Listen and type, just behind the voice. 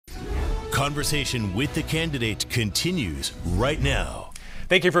conversation with the candidate continues right now.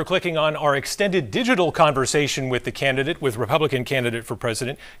 Thank you for clicking on our extended digital conversation with the candidate, with Republican candidate for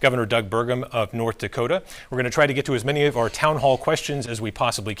president, Governor Doug Burgum of North Dakota. We're going to try to get to as many of our town hall questions as we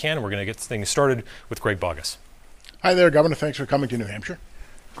possibly can, and we're going to get things started with Greg Bogus. Hi there, Governor. Thanks for coming to New Hampshire.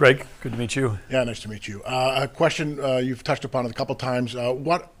 Greg, good to meet you. Yeah, nice to meet you. A question you've touched upon it a couple times.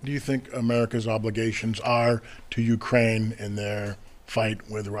 What do you think America's obligations are to Ukraine in their fight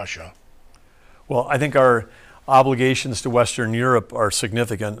with Russia? Well, I think our obligations to Western Europe are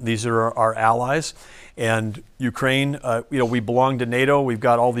significant. These are our allies, and Ukraine, we belong to NATO. We've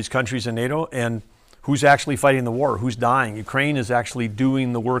got all these countries in NATO, and who's actually fighting the war? Who's dying? Ukraine is actually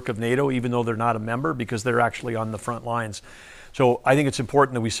doing the work of NATO, even though they're not a member, because they're actually on the front lines. So I think it's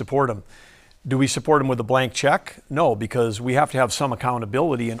important that we support them. Do we support them with a blank check? No, because we have to have some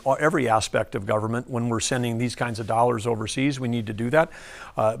accountability in every aspect of government. When we're sending these kinds of dollars overseas, we need to do that.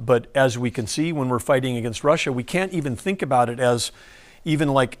 But as we can see, when we're fighting against Russia, we can't even think about it as even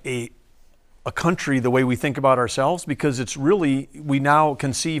like a country the way we think about ourselves, because it's really, we now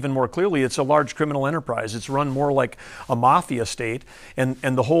can see even more clearly, it's a large criminal enterprise. It's run more like a mafia state. And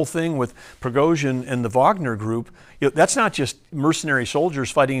the whole thing with Prigozhin and the Wagner group, that's not just mercenary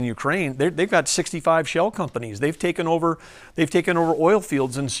soldiers fighting in Ukraine. They've got 65 shell companies. They've taken over oil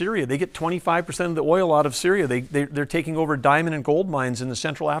fields in Syria. They get 25% of the oil out of Syria. They're taking over diamond and gold mines in the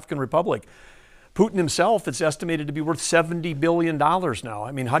Central African Republic. Putin himself, it's estimated to be worth $70 billion now.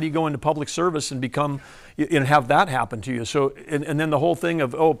 I mean, how do you go into public service and become, and have that happen to you? So, and then the whole thing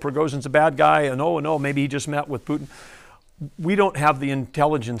of, oh, Prigozhin's a bad guy, and oh, no, maybe he just met with Putin. We don't have the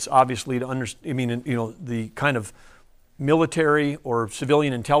intelligence, obviously, to understand, the kind of military or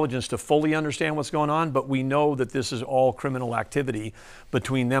civilian intelligence to fully understand what's going on, but we know that this is all criminal activity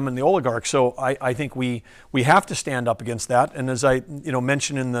between them and the oligarchs. So I think we have to stand up against that. And as I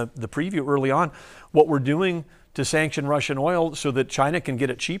mentioned in the preview early on, what we're doing to sanction Russian oil so that China can get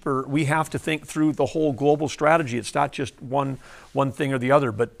it cheaper, we have to think through the whole global strategy. It's not just one thing or the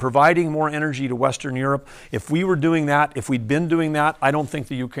other, but providing more energy to Western Europe. If we were doing that, if we'd been doing that, I don't think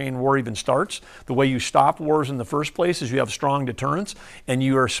the Ukraine war even starts. The way you stop wars in the first place is you have strong deterrence, and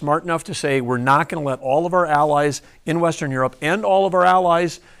you are smart enough to say, we're not going to let all of our allies in Western Europe and all of our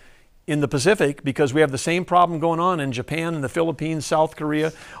allies in the Pacific, because we have the same problem going on in Japan and the Philippines, South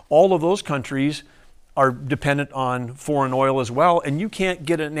Korea. All of those countries are dependent on foreign oil as well, and you can't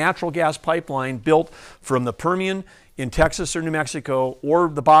get a natural gas pipeline built from the Permian in Texas or New Mexico or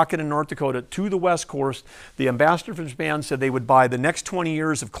the Bakken in North Dakota to the West Coast. The ambassador from Japan said they would buy the next 20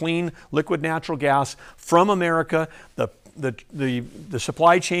 years of clean liquid natural gas from America. The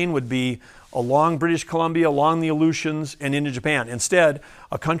supply chain would be along British Columbia, along the Aleutians, and into Japan. Instead,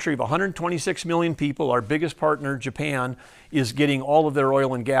 a country of 126 million people, our biggest partner, Japan, is getting all of their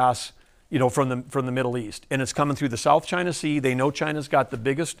oil and gas from the Middle East. And it's coming through the South China Sea. They know China's got the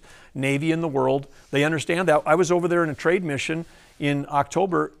biggest Navy in the world. They understand that. I was over there in a trade mission in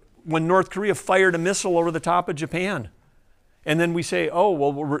October when North Korea fired a missile over the top of Japan. And then we say, oh,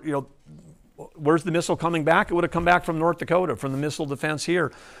 well, where's the missile coming back? It would have come back from North Dakota, from the missile defense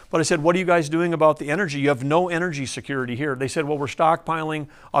here. But I said, what are you guys doing about the energy? You have no energy security here. They said, well, we're stockpiling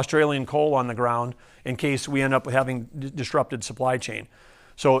Australian coal on the ground in case we end up having disrupted supply chain.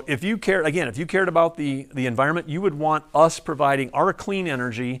 So if you cared about the environment, you would want us providing our clean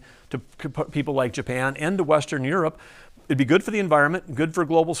energy to people like Japan and to Western Europe. It'd be good for the environment, good for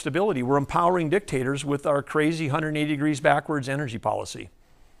global stability. We're empowering dictators with our crazy 180 degrees backwards energy policy.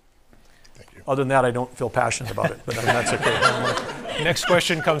 Thank you. Other than that, I don't feel passionate about it, but that's okay. Next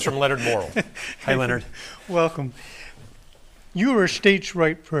question comes from Leonard Morrill. Hi, Leonard. Welcome. You are a states'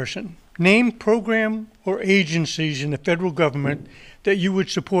 right person. Name program or agencies in the federal government that you would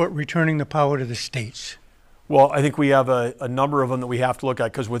support returning the power to the states. Well, I think we have a number of them that we have to look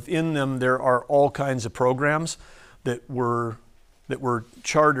at, because within them there are all kinds of programs that were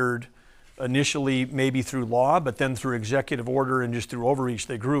chartered initially maybe through law, but then through executive order and just through overreach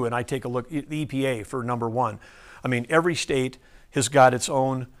they grew. And I take a look at the EPA for number one. I mean, every state has got its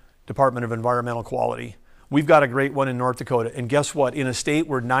own Department of Environmental Quality. We've got a great one in North Dakota. And guess what? In a state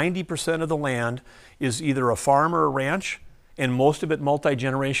where 90% of the land is either a farm or a ranch, and most of it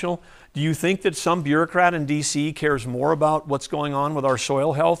multi-generational, do you think that some bureaucrat in DC cares more about what's going on with our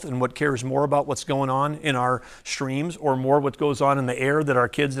soil health and what cares more about what's going on in our streams, or more what goes on in the air that our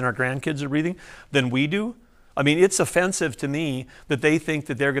kids and our grandkids are breathing, than we do? I mean, it's offensive to me that they think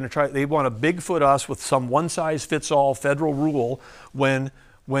that they're going to they want to Bigfoot us with some one-size-fits-all federal rule when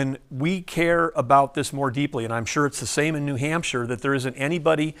we care about this more deeply. And I'm sure it's the same in New Hampshire, that there isn't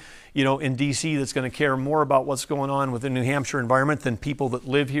anybody in D.C. that's going to care more about what's going on with the New Hampshire environment than people that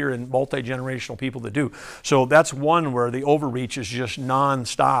live here and multi-generational people that do. So that's one where the overreach is just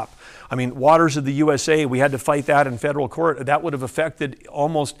nonstop. I mean, waters of the USA, we had to fight that in federal court. That would have affected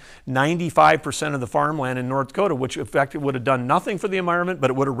almost 95% of the farmland in North Dakota, which would have done nothing for the environment, but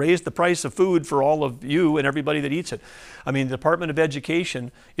it would have raised the price of food for all of you and everybody that eats it. I mean, the Department of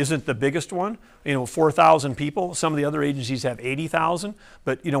Education isn't the biggest one, 4,000 people. Some of the other agencies have 80,000,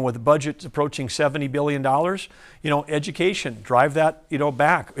 but with budgets approaching $70 billion, education, drive that,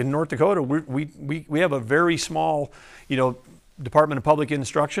 back. In North Dakota, we have a very small, Department of Public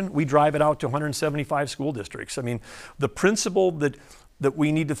Instruction. We drive it out to 175 school districts. I mean, the principle that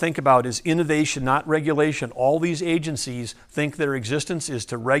we need to think about is innovation, not regulation. All these agencies think their existence is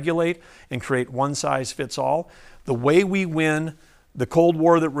to regulate and create one size fits all. The way we win the Cold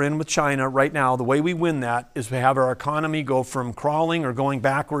War that we're in with China right now, the way we win that is to have our economy go from crawling or going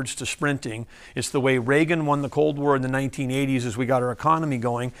backwards to sprinting. It's the way Reagan won the Cold War in the 1980s as we got our economy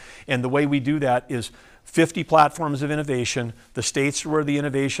going. And the way we do that is 50 platforms of innovation, the states where the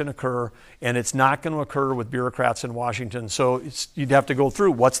innovation occur, and it's not going to occur with bureaucrats in Washington. So you'd have to go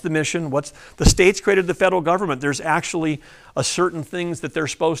through what's the mission, the states created the federal government. There's actually a certain things that they're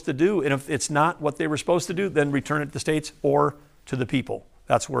supposed to do, and if it's not what they were supposed to do, then return it to the states or to the people.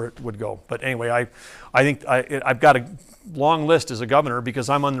 That's where it would go. But anyway, I think I've got a long list as a governor because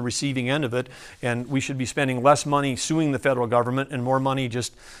I'm on the receiving end of it, and we should be spending less money suing the federal government and more money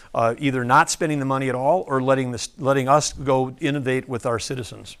just either not spending the money at all or letting us go innovate with our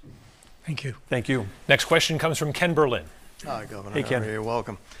citizens. Thank you. Thank you. Next question comes from Ken Berlin. Hi, Governor. Hey, Ken. You're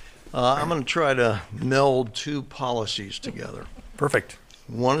welcome. I'm going to try to meld two policies together. Perfect.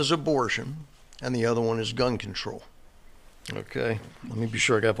 One is abortion, and the other one is gun control. Okay, let me be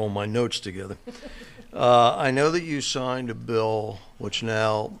sure I got all my notes together. I know that you signed a bill which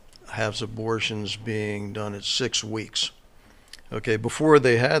now has abortions being done at 6 weeks. Okay, before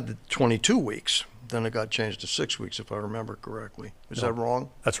they had the 22 weeks, then it got changed to 6 weeks, if I remember correctly. Is that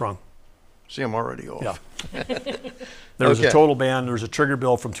wrong? That's wrong. See, I'm already off. Yeah. There was a total ban. There was a trigger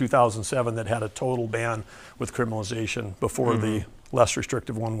bill from 2007 that had a total ban with criminalization before the less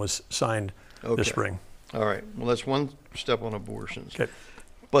restrictive one was signed this spring. All right. Well, that's one step on abortions. Okay.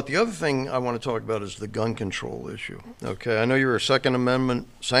 But the other thing I want to talk about is the gun control issue. Okay. I know you're a Second Amendment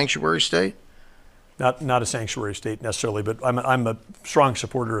sanctuary state. Not a sanctuary state necessarily, but I'm a strong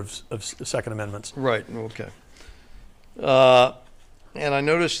supporter of Second Amendments. Right. Okay. And I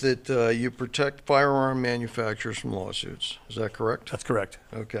noticed that you protect firearm manufacturers from lawsuits. Is that correct? That's correct.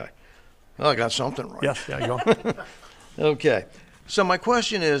 Okay. Well, I got something right. Yes. Yeah. You go. Okay. So my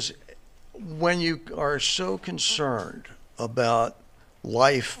question is, when you are so concerned about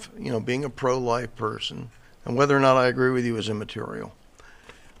life, being a pro-life person, and whether or not I agree with you is immaterial,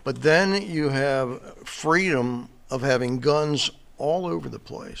 but then you have freedom of having guns all over the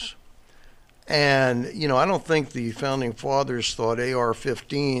place. And, I don't think the founding fathers thought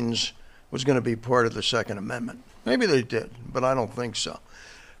AR-15s was going to be part of the Second Amendment. Maybe they did, but I don't think so.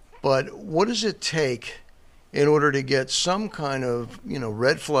 But what does it take in order to get some kind of,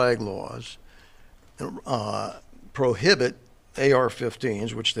 red flag laws, prohibit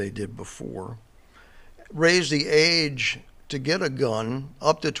AR-15s, which they did before, raise the age to get a gun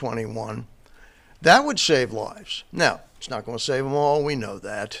up to 21, that would save lives. Now, it's not going to save them all, we know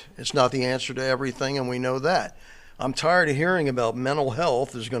that. It's not the answer to everything, and we know that. I'm tired of hearing about mental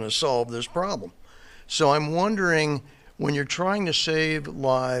health is going to solve this problem. So I'm wondering, when you're trying to save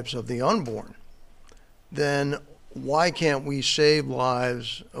lives of the unborn, then why can't we save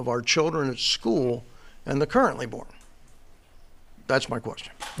lives of our children at school and the currently born? That's my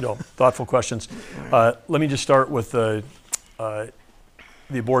question. No, thoughtful questions. Let me just start with the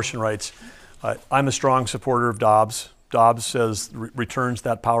abortion rights. I'm a strong supporter of Dobbs. Dobbs says returns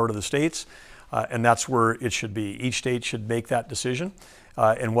that power to the states, and that's where it should be. Each state should make that decision,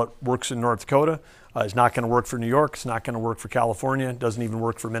 and what works in North Dakota is not going to work for New York. It's not going to work for California. It doesn't even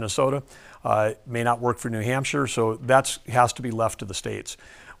work for Minnesota. It may not work for New Hampshire, so that has to be left to the states.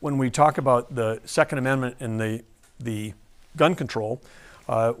 When we talk about the Second Amendment and the gun control,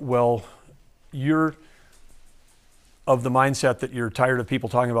 well, you're of the mindset that you're tired of people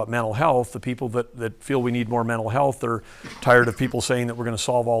talking about mental health. The people that feel we need more mental health are tired of people saying that we're going to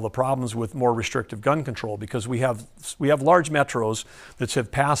solve all the problems with more restrictive gun control, because we have large metros that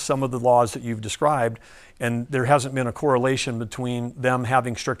have passed some of the laws that you've described, and there hasn't been a correlation between them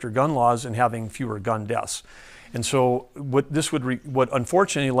having stricter gun laws and having fewer gun deaths. And so what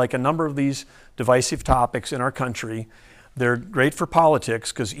unfortunately, like a number of these divisive topics in our country, They're great for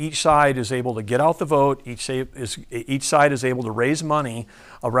politics because each side is able to get out the vote. Each side is able to raise money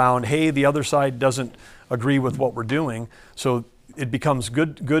around, hey, the other side doesn't agree with what we're doing. So it becomes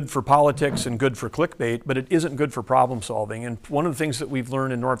good for politics and good for clickbait, but it isn't good for problem solving. And one of the things that we've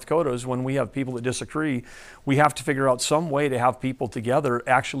learned in North Dakota is when we have people that disagree, we have to figure out some way to have people together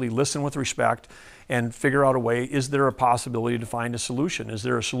actually listen with respect and figure out a way, is there a possibility to find a solution? Is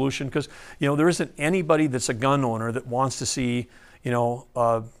there a solution? Because, there isn't anybody that's a gun owner that wants to see,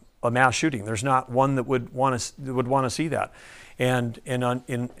 a mass shooting. There's not one that would want to see that. And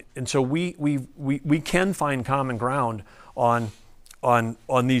so we can find common ground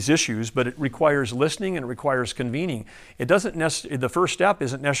on these issues, but it requires listening and it requires convening. It doesn't necessarily, the first step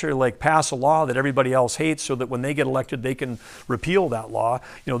isn't necessarily like pass a law that everybody else hates so that when they get elected they can repeal that law.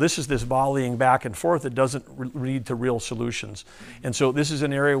 This is this volleying back and forth that doesn't lead to real solutions. And so this is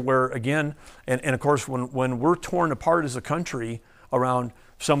an area where, again, and of course when we're torn apart as a country around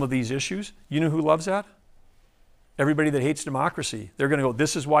some of these issues, you know who loves that? Everybody that hates democracy. They're going to go,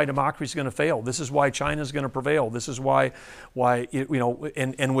 this is why democracy is going to fail. This is why China is going to prevail. This is why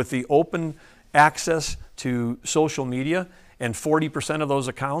and with the open access to social media, and 40% of those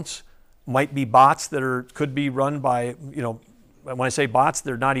accounts might be bots that could be run by, when I say bots,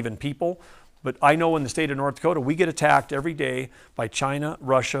 they're not even people. But I know in the state of North Dakota, we get attacked every day by China,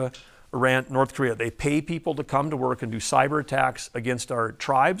 Russia, Iran, North Korea. They pay people to come to work and do cyber attacks against our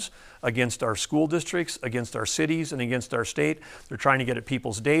tribes, against our school districts, against our cities, and against our state. They're trying to get at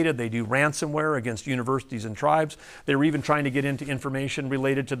people's data. They do ransomware against universities and tribes. They're even trying to get into information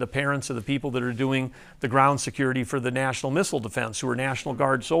related to the parents of the people that are doing the ground security for the National Missile Defense, who are National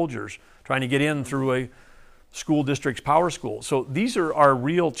Guard soldiers, trying to get in through a school district's power school. So these are our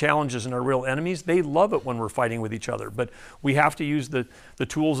real challenges and our real enemies. They love it when we're fighting with each other, but we have to use the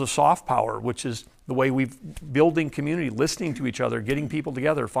tools of soft power, which is the way we've building community, listening to each other, getting people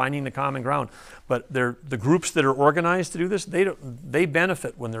together, finding the common ground. But the groups that are organized to do this, they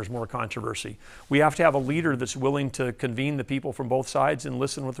benefit when there's more controversy. We have to have a leader that's willing to convene the people from both sides and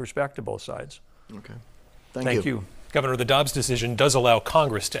listen with respect to both sides. Okay. Thank you. Governor, the Dobbs decision does allow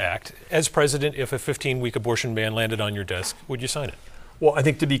Congress to act. As president, if a 15-week abortion ban landed on your desk, would you sign it? Well, I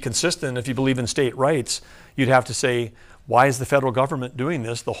think to be consistent, if you believe in state rights, you'd have to say, why is the federal government doing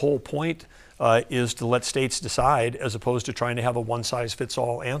this? The whole point is to let states decide as opposed to trying to have a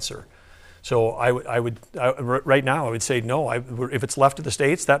one-size-fits-all answer. So right now, I would say no. If it's left to the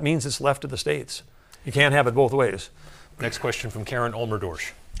states, that means it's left to the states. You can't have it both ways. Next question from Karen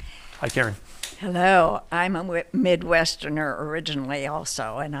Olmerdorsch. Hi, Karen. Hello, I'm a Midwesterner originally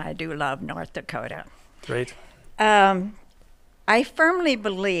also, and I do love North Dakota. Great. I firmly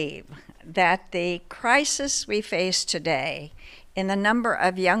believe that the crisis we face today in the number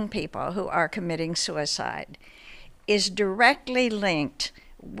of young people who are committing suicide is directly linked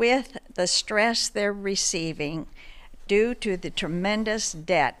with the stress they're receiving due to the tremendous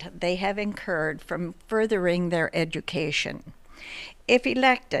debt they have incurred from furthering their education. If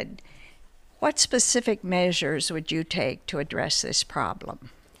elected, what specific measures would you take to address this problem?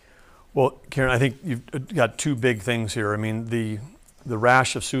 Well, Karen, I think you've got two big things here. I mean, the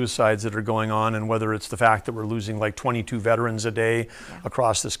rash of suicides that are going on, and whether it's the fact that we're losing like 22 veterans a day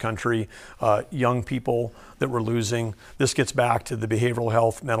across this country, young people that we're losing. This gets back to the behavioral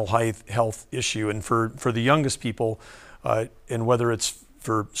health, mental health issue. And for the youngest people, and whether it's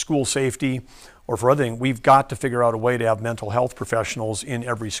for school safety or for other things, we've got to figure out a way to have mental health professionals in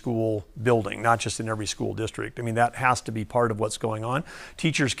every school building, not just in every school district. I mean, that has to be part of what's going on.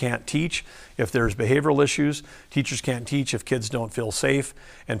 Teachers can't teach if there's behavioral issues. Teachers can't teach if kids don't feel safe.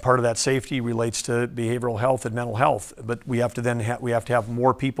 And part of that safety relates to behavioral health and mental health. But we have to then have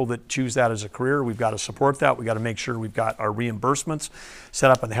more people that choose that as a career. We've got to support that. We've got to make sure we've got our reimbursements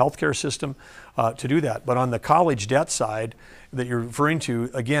set up in the healthcare system to do that. But on the college debt side that you're referring to,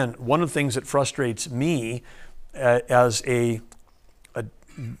 again, one of the things that frustrates me as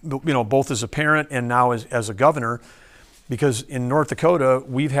both as a parent and now as a governor, because in North Dakota,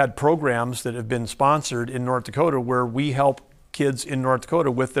 we've had programs that have been sponsored in North Dakota where we help kids in North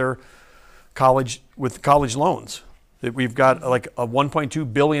Dakota with their college loans. That we've got like a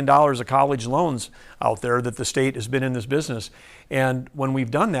 $1.2 billion of college loans out there that the state has been in this business. And when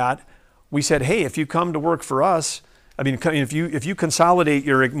we've done that, we said, hey, if you come to work for us, I mean, if you consolidate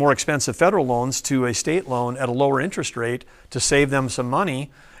your more expensive federal loans to a state loan at a lower interest rate to save them some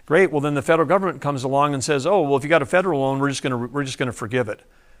money, great. Well, then the federal government comes along and says, oh, well, if you got a federal loan, we're just going to forgive it.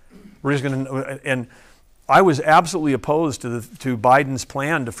 We're just going to, and I was absolutely opposed to Biden's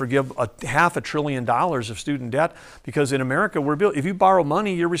plan to forgive $500 billion of student debt, because in America, if you borrow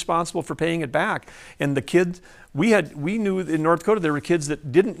money, you're responsible for paying it back. And the kids, we knew in North Dakota there were kids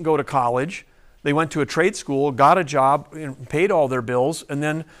that didn't go to college. They went to a trade school, got a job, and paid all their bills, and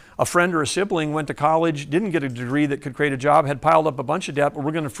then a friend or a sibling went to college, didn't get a degree that could create a job, had piled up a bunch of debt, but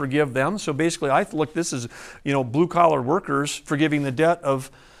we're going to forgive them. So basically, I look this as, blue-collar workers forgiving the debt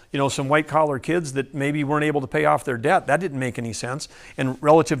of, some white-collar kids that maybe weren't able to pay off their debt. That didn't make any sense. And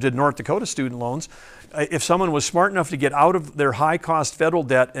relative to North Dakota student loans, if someone was smart enough to get out of their high-cost federal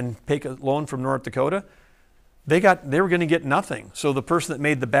debt and take a loan from North Dakota, they were going to get nothing. So the person that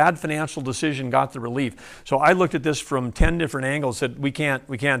made the bad financial decision got the relief. So I looked at this from 10 different angles, said we can't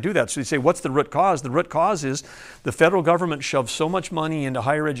do that. So you say, what's the root cause? The root cause is the federal government shoved so much money into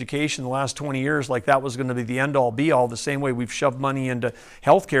higher education the last 20 years, like that was going to be the end-all be-all, the same way we've shoved money into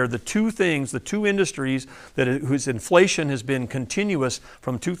healthcare. The two industries whose inflation has been continuous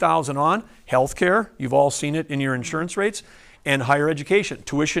from 2000 on, healthcare, you've all seen it in your insurance rates, and higher education.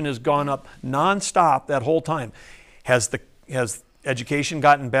 Tuition has gone up nonstop that whole time. Has education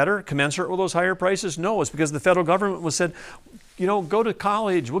gotten better commensurate with those higher prices? No, it's because the federal government said, go to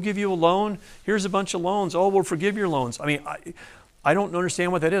college, we'll give you a loan, here's a bunch of loans, oh, we'll forgive your loans. I mean, I don't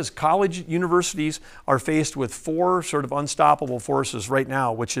understand what that is. College universities are faced with 4 sort of unstoppable forces right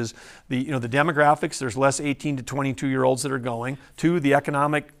now, which is the demographics, there's less 18 to 22-year-olds that are going. 2, the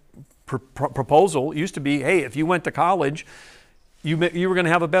economic proposal used to be, hey, if you went to college, you were going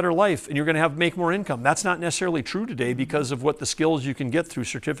to have a better life and you're going to make more income. That's not necessarily true today because of what the skills you can get through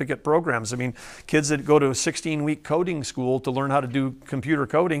certificate programs. I mean, kids that go to a 16-week coding school to learn how to do computer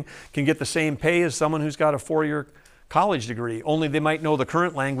coding can get the same pay as someone who's got a 4-year college degree, only they might know the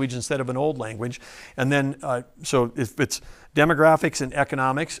current language instead of an old language. And then, so if it's demographics and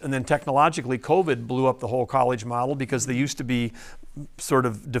economics, and then technologically, COVID blew up the whole college model because they used to be sort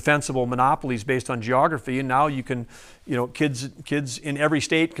of defensible monopolies based on geography, and now you can, kids in every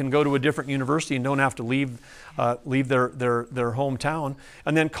state can go to a different university and don't have to leave their hometown.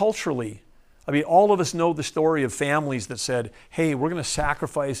 And then culturally, I mean, all of us know the story of families that said, hey, we're going to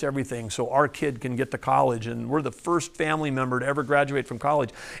sacrifice everything so our kid can get to college, and we're the first family member to ever graduate from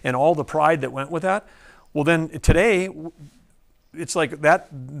college, and all the pride that went with that. Well, then today, it's like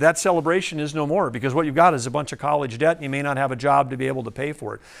that celebration is no more, because what you've got is a bunch of college debt and you may not have a job to be able to pay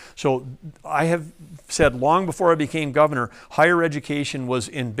for it. So I have said long before I became governor, higher education was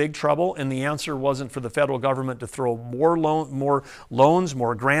in big trouble, and the answer wasn't for the federal government to throw more loans,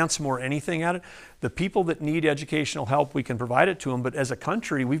 more grants, more anything at it. The people that need educational help, we can provide it to them, but as a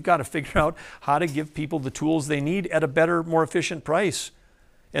country, we've got to figure out how to give people the tools they need at a better, more efficient price.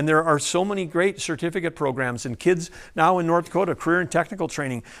 And there are so many great certificate programs, and kids now in North Dakota, career and technical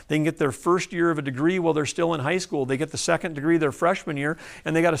training, they can get their first year of a degree while they're still in high school. They get the second degree their freshman year,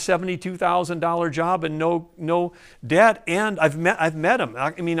 and they got a $72,000 job and no debt. And I've met them.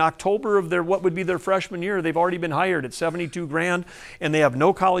 I mean, October of what would be their freshman year, they've already been hired at $72,000, and they have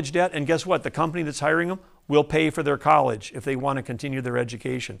no college debt. And guess what? The company that's hiring them will pay for their college if they want to continue their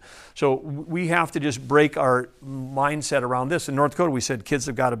education. So we have to just break our mindset around this. In North Dakota, we said kids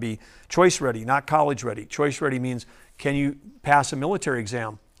have got to be choice ready, not college ready. Choice ready means, can you pass a military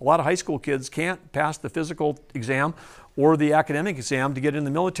exam? A lot of high school kids can't pass the physical exam or the academic exam to get in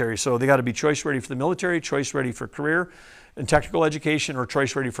the military. So they got to be choice ready for the military, choice ready for career and technical education, or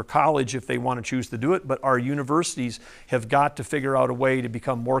choice ready for college if they want to choose to do it. But our universities have got to figure out a way to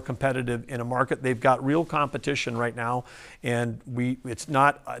become more competitive in a market. They've got real competition right now, and it's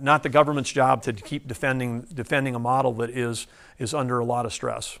not the government's job to keep defending a model that is under a lot of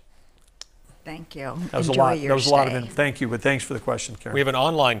stress. Thank you. That was a lot. That was a lot of it. Thank you, but thanks for the question, Karen. We have an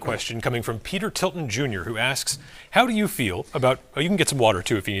online question coming from Peter Tilton Jr., who asks, how do you feel about, you can get some water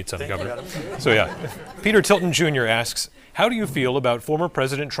too if you need some, Governor. So yeah, Peter Tilton Jr. asks, how do you feel about former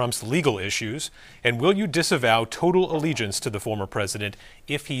President Trump's legal issues, and will you disavow total allegiance to the former president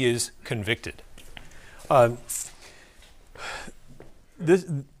if he is convicted?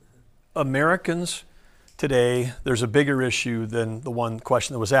 Americans today, there's a bigger issue than the one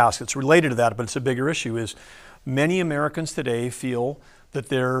question that was asked. It's related to that, but it's a bigger issue. Is many Americans today feel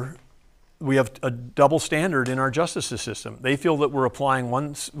that we have a double standard in our justice system. They feel that we're applying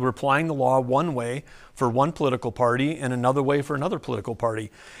the law one way for one political party and another way for another political party,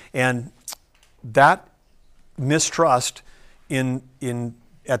 and that mistrust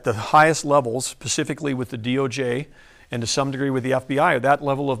at the highest levels, specifically with the DOJ and to some degree with the FBI. That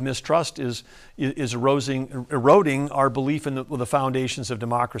level of mistrust is eroding our belief in the foundations of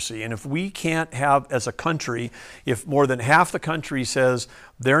democracy. And if we can't have, as a country, if more than half the country says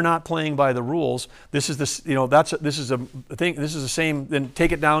they're not playing by the rules, this is the same. Then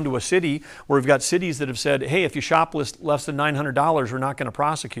take it down to a city where we've got cities that have said, hey, if you shoplift less than $900, we're not going to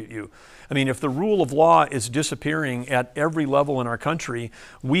prosecute you. I mean, if the rule of law is disappearing at every level in our country,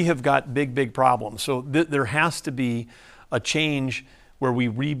 we have got big problems. So there has to be a change where we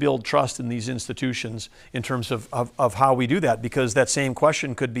rebuild trust in these institutions in terms of how we do that, because that same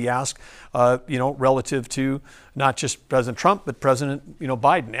question could be asked, relative to not just President Trump, but President,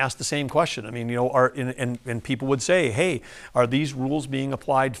 Biden asked the same question. I mean, and people would say, hey, are these rules being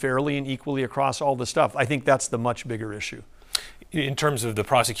applied fairly and equally across all this stuff? I think that's the much bigger issue. In terms of the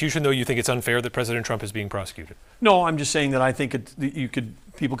prosecution, though, you think it's unfair that President Trump is being prosecuted? No, I'm just saying that I think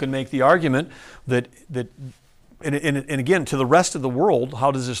people can make the argument that and again, to the rest of the world,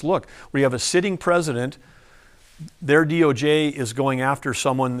 how does this look? We have a sitting president, their DOJ is going after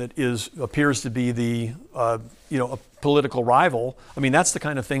someone that appears to be a political rival. I mean, that's the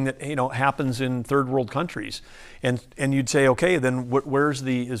kind of thing that happens in third world countries, and you'd say, okay, then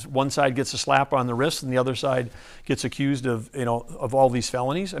is one side gets a slap on the wrist and the other side gets accused of all these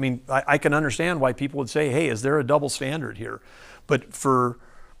felonies? I mean, I can understand why people would say, hey, is there a double standard here?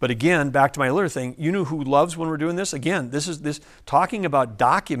 But again, back to my earlier thing, you know who loves when we're doing this? Again, this talking about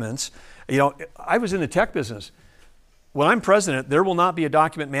documents. I was in the tech business. When I'm president, there will not be a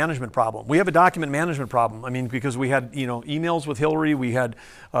document management problem. We have a document management problem. I mean, because we had emails with Hillary, we had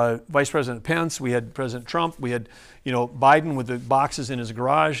Vice President Pence, we had President Trump, we had Biden with the boxes in his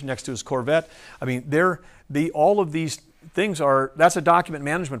garage next to his Corvette. I mean, all of these things that's a document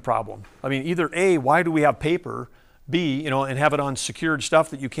management problem. I mean, either A, why do we have paper? B, and have it on secured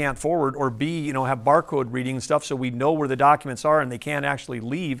stuff that you can't forward, or B, have barcode reading and stuff so we know where the documents are and they can't actually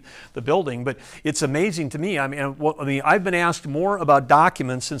leave the building. But it's amazing to me. I mean, I've been asked more about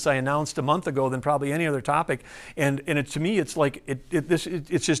documents since I announced a month ago than probably any other topic, and to me, it's like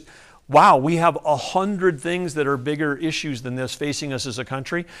it's just. Wow, we have 100 things that are bigger issues than this facing us as a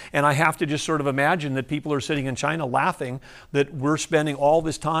country. And I have to just sort of imagine that people are sitting in China laughing that we're spending all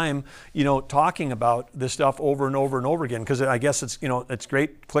this time, talking about this stuff over and over and over again. Because I guess it's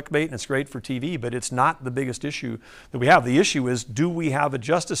great clickbait and it's great for TV, but it's not the biggest issue that we have. The issue is, do we have a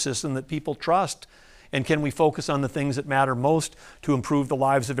justice system that people trust? And can we focus on the things that matter most to improve the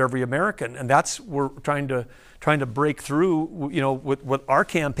lives of every American? And that's we're trying to break through. What our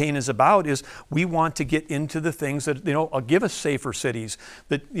campaign is about is we want to get into the things that give us safer cities,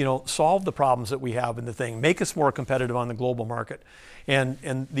 that solve the problems that we have in the thing, make us more competitive on the global market.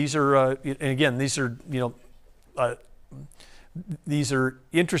 And these are these are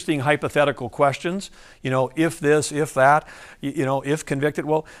interesting hypothetical questions. If this, if that, if convicted.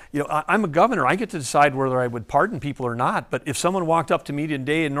 Well, I'm a governor. I get to decide whether I would pardon people or not. But if someone walked up to me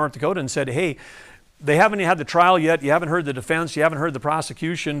today in North Dakota and said, hey, they haven't had the trial yet, you haven't heard the defense, you haven't heard the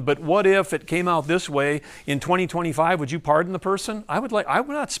prosecution, but what if it came out this way in 2025, would you pardon the person? I'm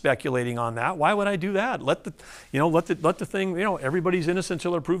not speculating on that. Why would I do that? Let the thing, everybody's innocent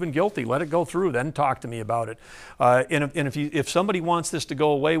until they're proven guilty. Let it go through, then talk to me about it. And if somebody wants this to go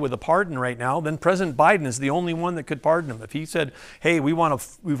away with a pardon right now, then President Biden is the only one that could pardon him. If he said, hey, if we want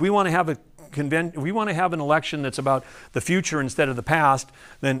to have an election that's about the future instead of the past,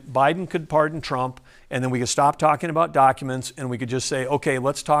 then Biden could pardon Trump, and then we could stop talking about documents, and we could just say, okay,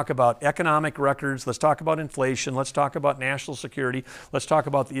 let's talk about economic records, let's talk about inflation, let's talk about national security, let's talk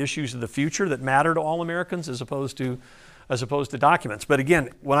about the issues of the future that matter to all Americans as opposed to documents. But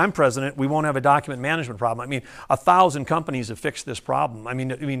again, when I'm president, we won't have a document management problem. I mean, 1,000 companies have fixed this problem. I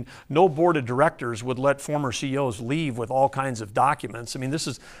mean, no board of directors would let former CEOs leave with all kinds of documents. I mean, this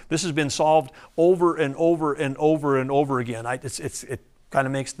has been solved over and over and over and over again. It kind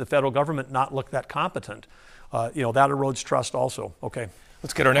of makes the federal government not look that competent. That erodes trust also. Okay.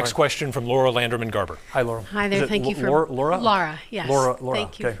 Let's get our next question from Laura Landerman Garber. Hi, Laura. Hi there. Thank you for Laura. Laura, yes. Laura.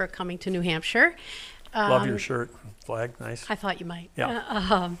 Thank you for coming to New Hampshire. Love your shirt. Flag, nice. I thought you might.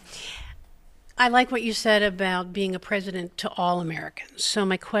 Yeah. I like what you said about being a president to all Americans. So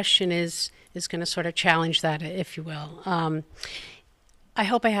my question is going to sort of challenge that, if you will. I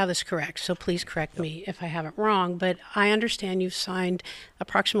hope I have this correct, so please correct me if I have it wrong, but I understand you've signed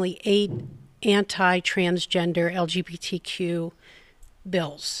approximately 8 anti-transgender LGBTQ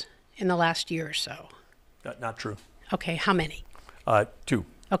bills in the last year or so. Not true. Okay, how many? 2.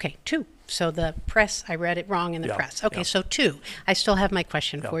 Okay, 2. So the press, I read it wrong in the press. Okay, so 2. I still have my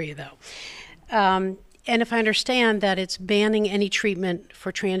question for you, though. And if I understand that it's banning any treatment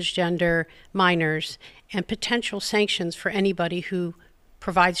for transgender minors and potential sanctions for anybody who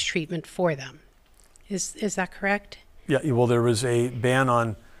provides treatment for them. Is that correct? Yeah, well, there was a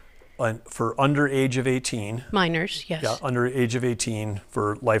ban for under age of 18. Minors, yes. Yeah, under age of 18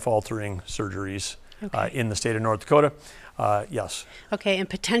 for life-altering surgeries Okay. in the state of North Dakota. Yes. Okay, and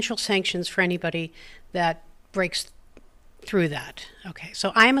potential sanctions for anybody that breaks through that. Okay,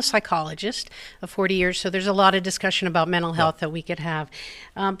 so I'm a psychologist of 40 years, so there's a lot of discussion about mental health that we could have.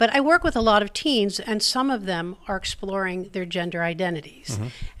 But I work with a lot of teens, and some of them are exploring their gender identities.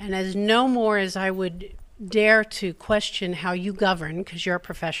 And as no more as I would dare to question how you govern, because you're a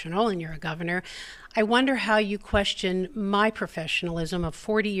professional and you're a governor, I wonder how you question my professionalism of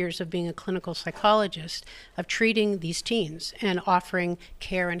 40 years of being a clinical psychologist, of treating these teens and offering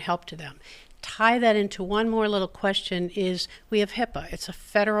care and help to them. Tie that into one more little question is, we have HIPAA. It's a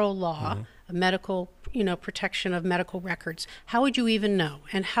federal law, a medical, protection of medical records. How would you even know?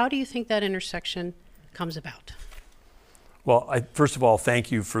 And how do you think that intersection comes about? Well, first of all,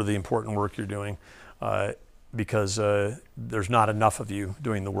 thank you for the important work you're doing. Because there's not enough of you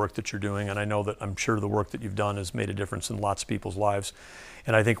doing the work that you're doing, and I'm sure the work that you've done has made a difference in lots of people's lives.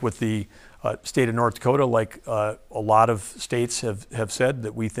 And I think with the state of North Dakota, like a lot of states have said,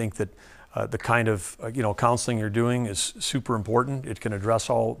 that we think that the kind of counseling you're doing is super important. It can address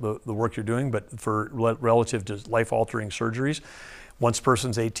all the work you're doing, but relative to life-altering surgeries, once a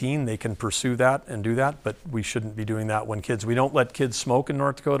person's 18, they can pursue that and do that, but we shouldn't be doing that when we don't let kids smoke in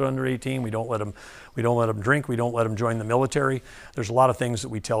North Dakota under 18. We don't let them drink. We don't let them join the military. There's a lot of things that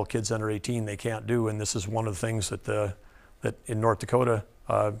we tell kids under 18 they can't do, and this is one of the things that in North Dakota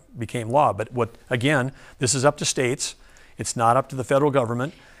became law. But again, this is up to states. It's not up to the federal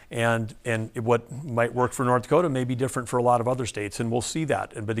government. And what might work for North Dakota may be different for a lot of other states, and we'll see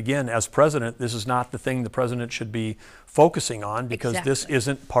that. But again, as president, this is not the thing the president should be focusing on, because this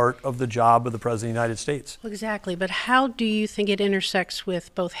isn't part of the job of the president of the United States. Well, exactly, but how do you think it intersects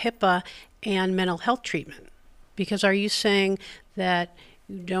with both HIPAA and mental health treatment? Because are you saying that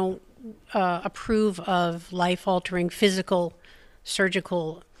you don't approve of life-altering physical,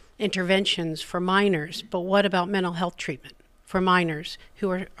 surgical interventions for minors, but what about mental health treatment for minors who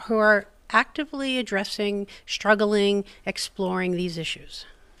are actively addressing, struggling, exploring these issues?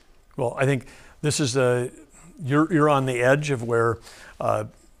 Well, I think this is you're on the edge of where a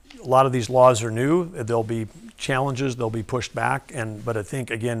lot of these laws are new. There'll be challenges, they'll be pushed back, but I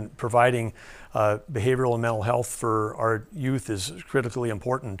think, again, providing behavioral and mental health for our youth is critically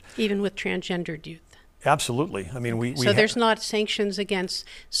important. Even with transgendered youth? Absolutely. I mean, so there's not sanctions against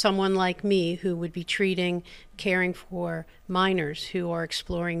someone like me who would be caring for minors who are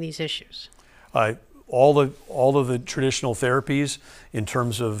exploring these issues? All of the traditional therapies in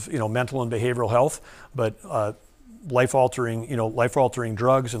terms of mental and behavioral health, but life-altering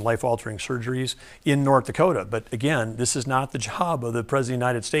drugs and life-altering surgeries in North Dakota. But again, this is not the job of the President of the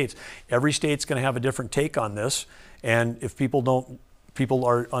United States. Every state's going to have a different take on this, and if people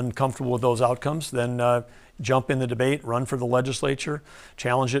are uncomfortable with those outcomes, then jump in the debate, run for the legislature,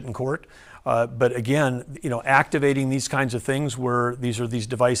 challenge it in court. But again, activating these kinds of things where these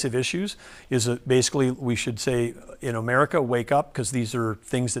divisive issues is basically, we should say, in America, wake up, because these are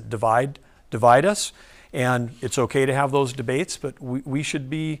things that divide us. And it's okay to have those debates, but we should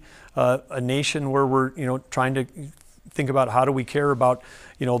be a nation where we're trying to think about how do we care about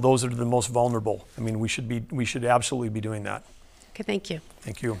those that are the most vulnerable. I mean, we should absolutely be doing that. Okay, thank you.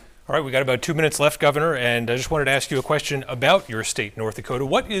 Thank you. All right, we got about 2 minutes left, Governor, and I just wanted to ask you a question about your state, North Dakota.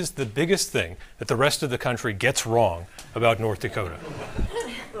 What is the biggest thing that the rest of the country gets wrong about North Dakota?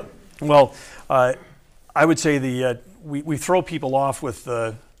 Well, I would say we throw people off with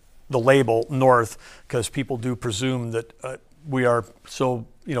the label North, because people do presume that we are so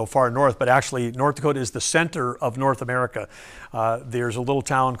far north, but actually North Dakota is the center of North America. There's a little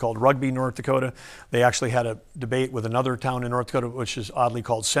town called Rugby, North Dakota. They actually had a debate with another town in North Dakota, which is oddly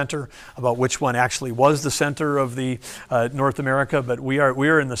called Center, about which one actually was the center of the North America. But we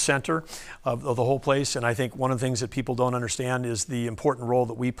are in the center of the whole place, and I think one of the things that people don't understand is the important role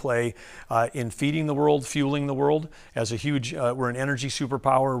that we play in feeding the world, fueling the world. As a huge, we're an energy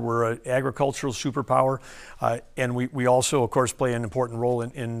superpower, we're an agricultural superpower, and we also, of course, play an important role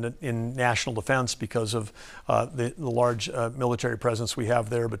in national defense because of the large military presence we have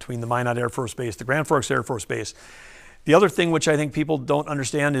there between the Minot Air Force Base, the Grand Forks Air Force Base. The other thing which I think people don't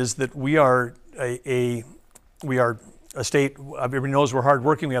understand is that we are a state, everybody knows we're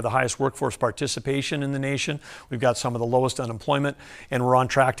hardworking. We have the highest workforce participation in the nation. We've got some of the lowest unemployment, and we're on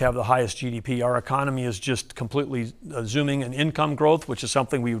track to have the highest GDP. Our economy is just completely zooming in income growth, which is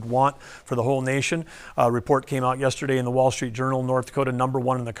something we would want for the whole nation. A report came out yesterday in the Wall Street Journal, North Dakota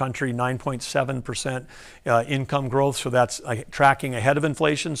 #1 in the country, 9.7% income growth. So that's tracking ahead of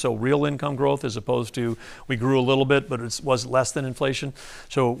inflation. So real income growth, as opposed to we grew a little bit, but it was less than inflation.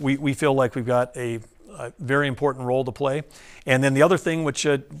 So we feel like we've got a very important role to play. And then the other thing, which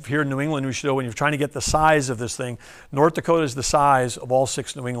here in New England, we should know when you're trying to get the size of this thing, North Dakota is the size of all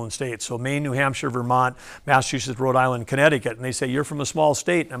 6 New England states. So Maine, New Hampshire, Vermont, Massachusetts, Rhode Island, Connecticut. And they say, you're from a small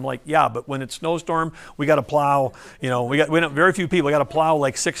state. And I'm like, yeah, but when it's snowstorm, we got to plow, we got very few people. We got to plow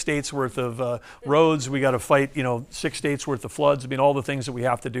like 6 states worth of roads. We got to fight, 6 states worth of floods. I mean, all the things that we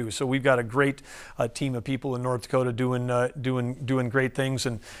have to do. So we've got a great team of people in North Dakota doing great things.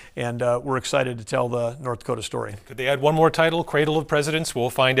 And we're excited to tell the North Dakota story. Could they add one more title, Cradle of Presidents? We'll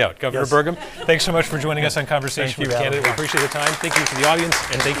find out. Governor Burgum, thanks so much for joining us on Conversation with Candidate. We appreciate the time. Thank you to the audience,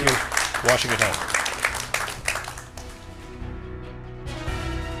 and thank you, Washington Health.